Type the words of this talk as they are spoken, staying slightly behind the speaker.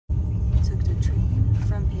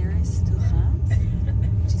Paris to Reims,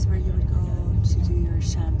 which is where you would go to do your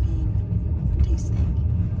champagne tasting.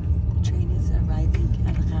 The train is arriving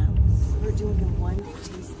at Reims. We're doing a one-day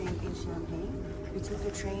tasting in Champagne. We took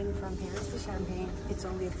the train from Paris to Champagne. It's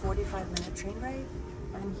only a 45-minute train ride,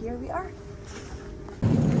 and here we are.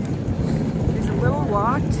 There's a little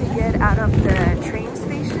walk to get out of the train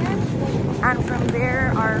station, and from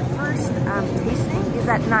there our first tasting is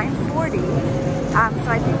at 9:40. So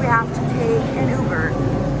I think we have to take an Uber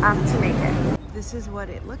to make it. This is what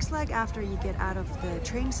it looks like after you get out of the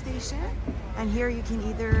train station, and here you can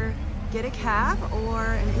either get a cab or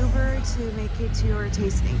an Uber to make it to your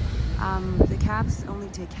tasting. The cabs only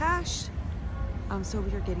take cash, so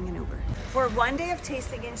we are getting an Uber. For one day of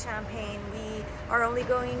tasting in Champagne, we are only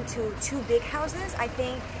going to 2 big houses. I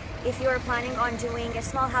think if you're planning on doing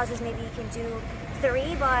small houses, maybe you can do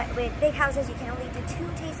 3, but with big houses you can only do 2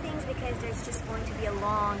 tastings because there's just going to be a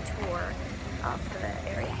long tour of the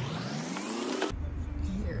area.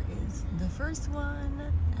 Here is the first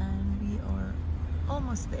one, and we are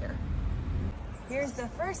almost there. Here's the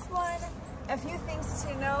first one. A few things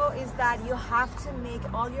to know is that you have to make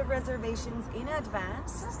all your reservations in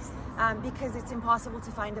advance because it's impossible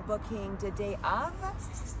to find a booking the day of.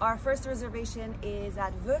 Our first reservation is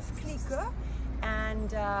at Veuve Clicquot,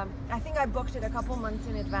 and I think I booked it a couple months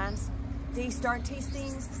in advance. They start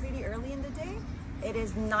tastings pretty early in the day. It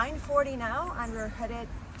is 9:40 now, and we're headed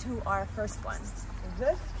to our first one,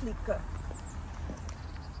 Veuve Clicquot.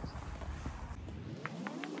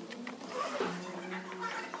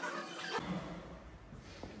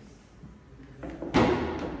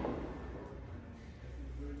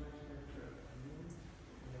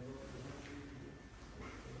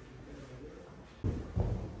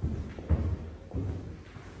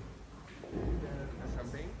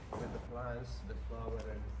 The flower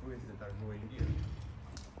and fruits that are growing here.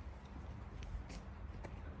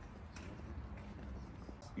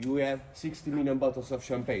 You have 60 million bottles of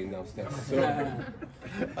champagne downstairs. So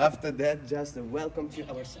after that, just welcome to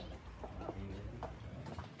our cellar.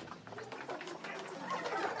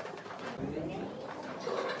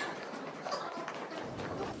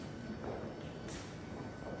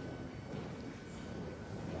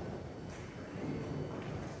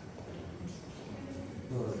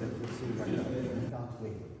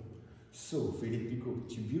 So, Philippe Picot,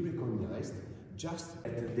 to be recognized, just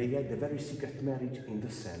they had a very secret marriage in the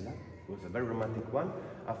cellar. It was a very romantic one.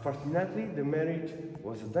 Unfortunately, the marriage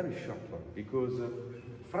was a very short one because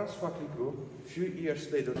François Clicquot, a few years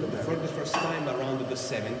later, for the first time around the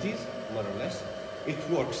 70s, more or less, it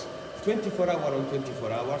works 24 hours on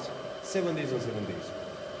 24 hours, 7 days on 7 days.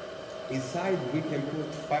 Inside, we can put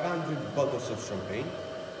 500 bottles of champagne,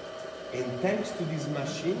 and thanks to this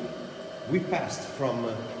machine, we passed from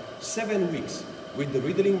 7 weeks with the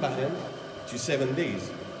riddling by hand to 7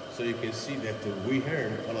 days. So you can see that we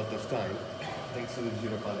earn a lot of time thanks to the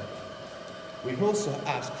Giro palette. We also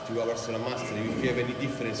asked to our cellar master if you have any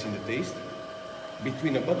difference in the taste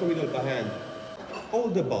between a bottle riddled by hand, all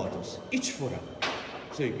the bottles, each 4 hours.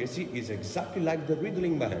 So you can see it's exactly like the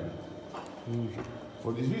riddling by hand.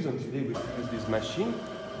 For this reason, today we use this machine.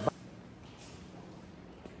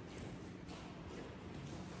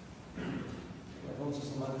 Also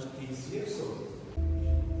some other pieces here, so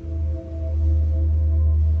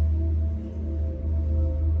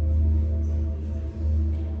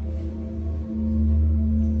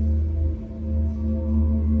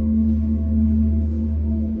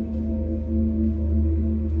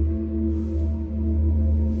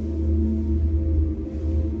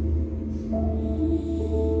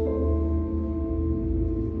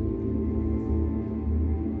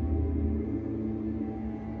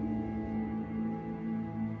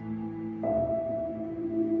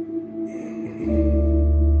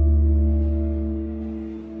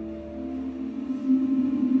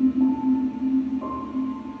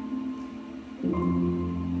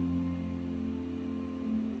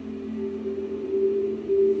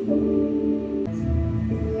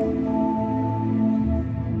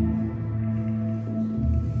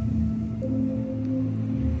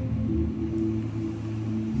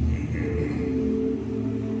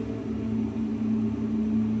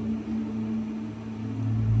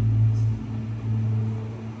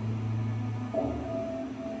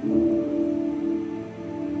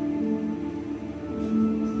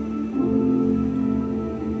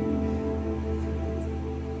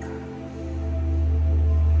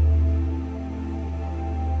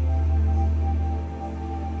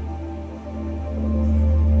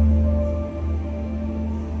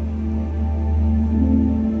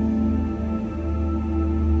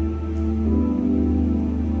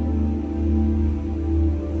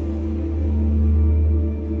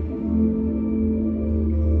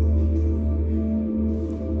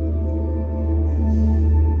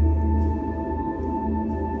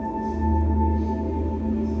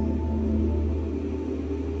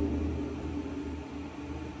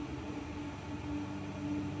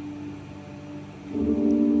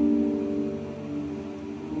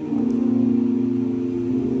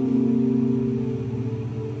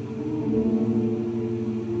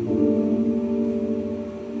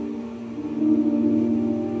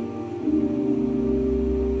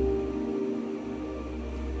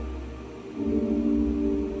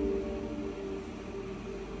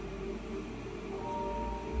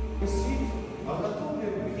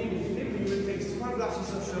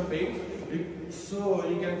champagne. So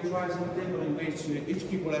you can try some table in which each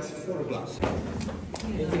people has 4 glasses.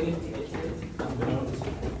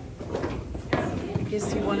 I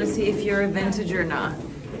guess you want to see if you're a vintage or not.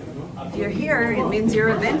 If you're here, it means you're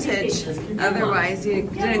a vintage. Otherwise, you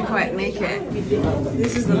didn't quite make it.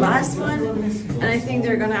 This is the last one, and I think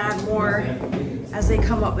they're gonna add more as they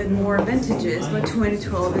come up with more vintages, but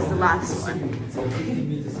 2012 is the last one.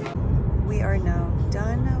 We are now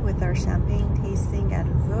done with our champagne tasting at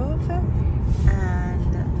Veuve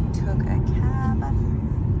and took a cab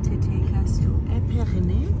to take us to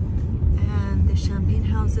Épernay. And the champagne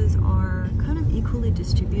houses are kind of equally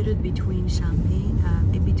distributed between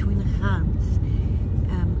between Reims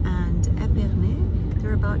and Épernay.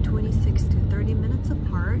 They're about 26 to 30 minutes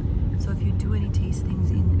apart. So if you do any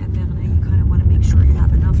tastings in Épernay, you kind of want to make sure you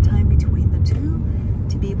have enough time between the two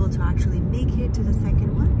to be able to actually make it to the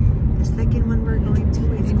second one. The second one we're going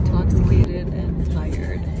to is intoxicated and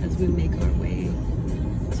tired as we make our way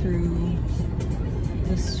through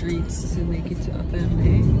the streets to make it to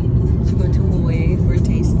Épernay to go to Möet for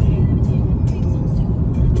tasting.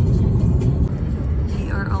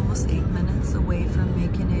 We are almost 8 minutes away from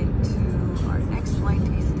making it to our next wine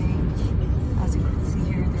tasting. As you can see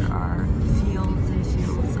here, there are fields and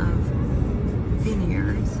fields of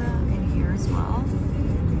vineyards in here as well.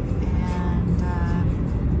 And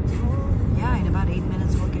yeah, in about 8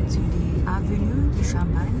 minutes we'll get to the Avenue du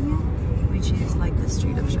Champagne, which is like the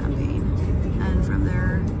street of Champagne. And from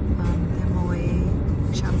there, the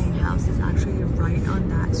Möet Champagne house is actually right on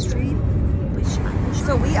that street, which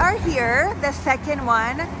so we are here, the second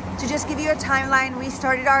one. To just give you a timeline, we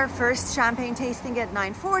started our first champagne tasting at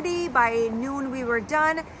 9:40. By noon we were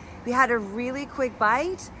done. We had a really quick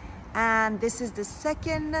bite, and this is the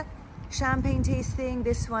second champagne tasting.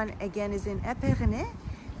 This one again is in Épernay,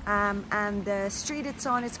 and the street it's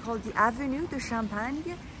on is called the Avenue de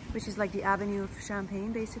Champagne, which is like the Avenue of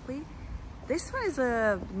Champagne basically. This one is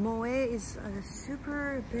Möet is a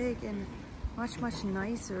super big and much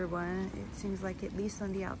nicer one. It seems like, at least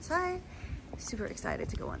on the outside. Super excited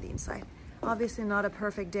to go on the inside. Obviously not a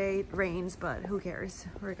perfect day, it rains, but who cares?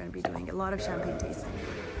 We're going to be doing a lot of champagne tasting.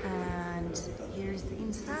 And here's the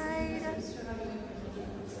inside. So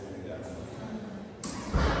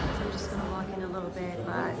I'm just going to walk in a little bit,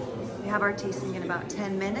 but we have our tasting in about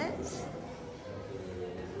 10 minutes.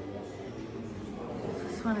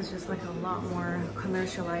 This one is just like a lot more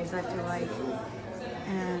commercialized, I feel like,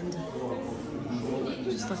 and it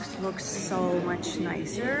just looks so much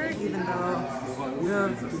nicer, even though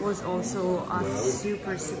Veuve was also a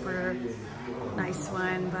super nice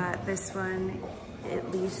one. But this one,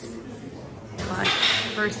 at least like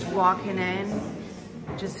first walking in,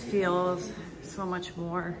 just feels so much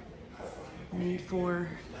more made for.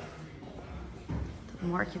 The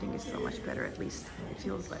marketing is so much better, at least it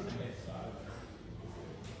feels like.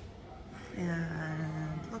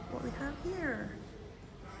 And look what we have here.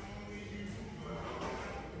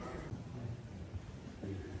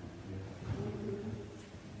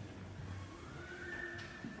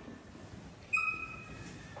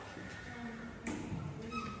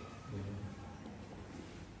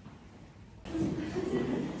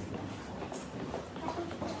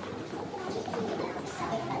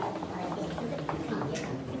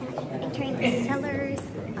 Entering the cellars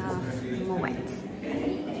of Möet.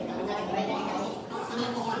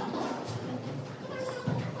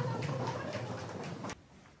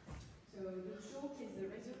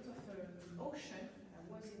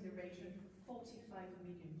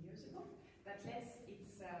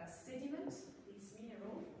 Sediment, it's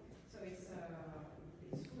mineral, so it's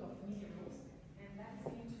full of minerals, and that's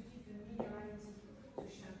going to give the minerality to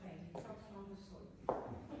champagne. It comes from the soil.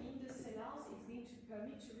 In the cellars, it's going to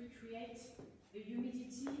permit to recreate the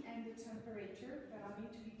humidity and the temperature that are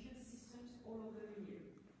going to be consistent all over the year.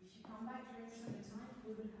 If you come back during summertime,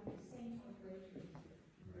 we will have the same temperature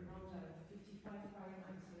around 55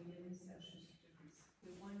 Fahrenheit, so 11 Celsius degrees.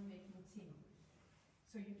 The winemaking team.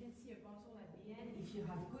 So you can see a bottle at the end. If you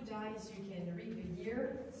have good eyes, you can read the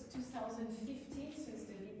year. It's 2015, so it's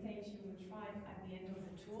the vintage you will try at the end of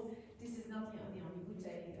the tour. This is not the only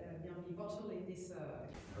bouteille, the only bottle in this. Oh,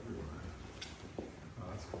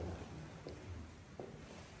 that's cool.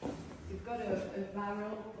 We've got a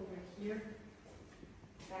barrel over here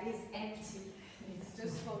that is empty. It's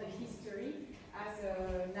just for the history, as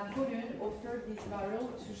Napoleon offered this barrel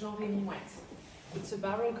to Jean-Remy Moët. It's a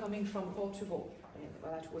barrel coming from Portugal.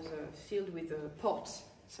 That was filled with port,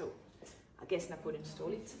 so I guess Napoleon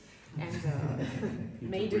stole it and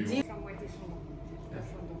made a deal from Möet Chandon.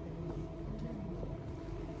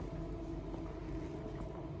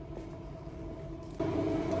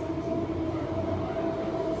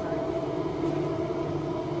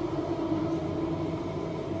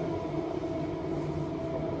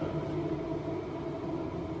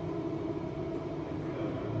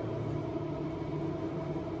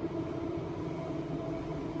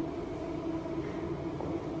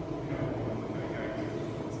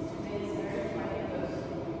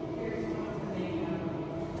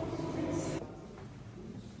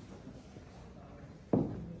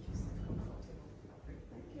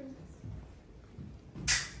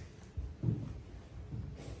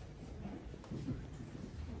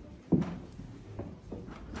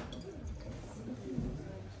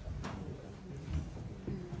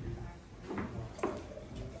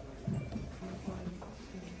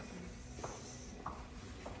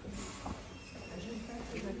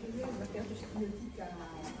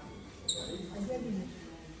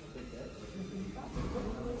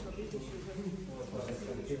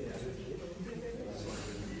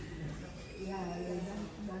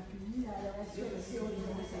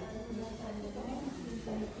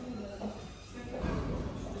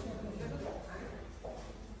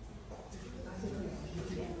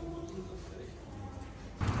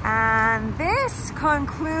 And this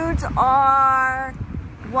concludes our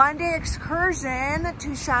one-day excursion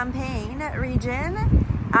to Champagne region.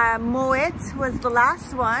 Möet was the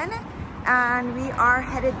last one, and we are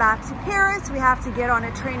headed back to Paris. We have to get on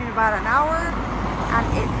a train in about an hour,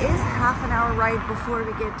 and it is half an hour ride before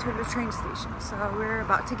we get to the train station. So we're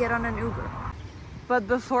about to get on an Uber. But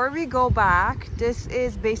before we go back, this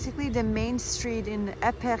is basically the main street in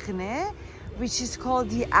Epernay, which is called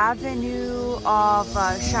the Avenue of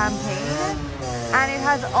Champagne, and it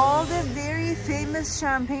has all the very famous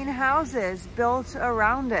champagne houses built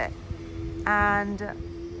around it. And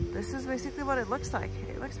this is basically what it looks like.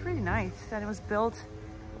 It looks pretty nice, and it was built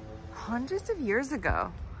hundreds of years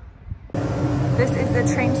ago. This is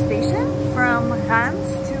the train station from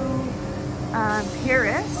Reims to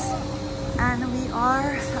Paris, and we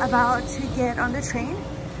are about to get on the train.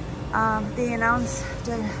 They announced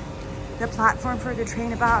the platform for the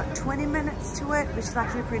train about 20 minutes to it, which is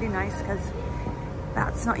actually pretty nice because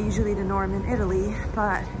that's not usually the norm in Italy,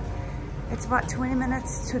 but it's about 20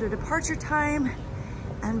 minutes to the departure time,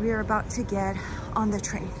 and we are about to get on the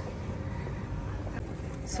train.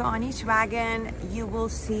 So on each wagon, you will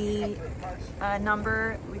see a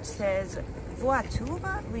number which says voiture,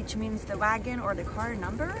 which means the wagon or the car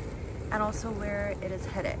number, and also where it is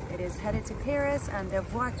headed. It is headed to Paris, and the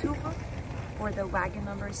voiture or the wagon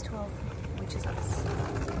number is 12, which is us.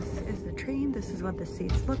 This is the train. This is what the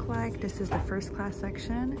seats look like. This is the first class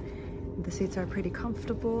section. The seats are pretty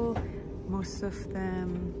comfortable. Most of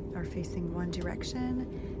them are facing one direction.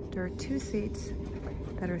 There are two seats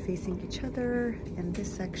that are facing each other in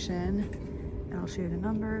this section. And I'll show you the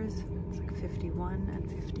numbers. It's like 51 and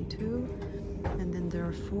 52. And then there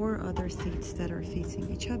are 4 other seats that are facing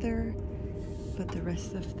each other, but the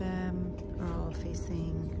rest of them are all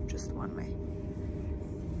facing just one way.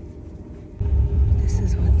 This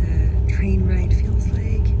is what the train ride feels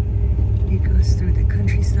like. It goes through the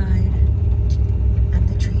countryside, and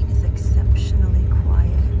the train is exceptionally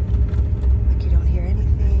quiet. Like, you don't hear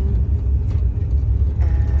anything.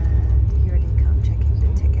 And here they come checking the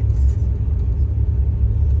tickets.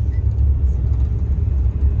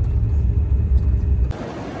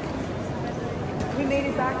 We made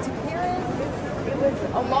it back to Paris. It was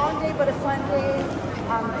a long day, but a fun day.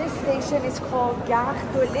 This station is called Gare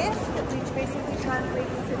de l'Est, which basically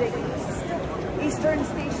translates to the eastern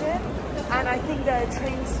station. And I think the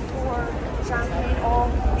trains for Champagne all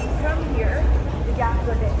leave from here.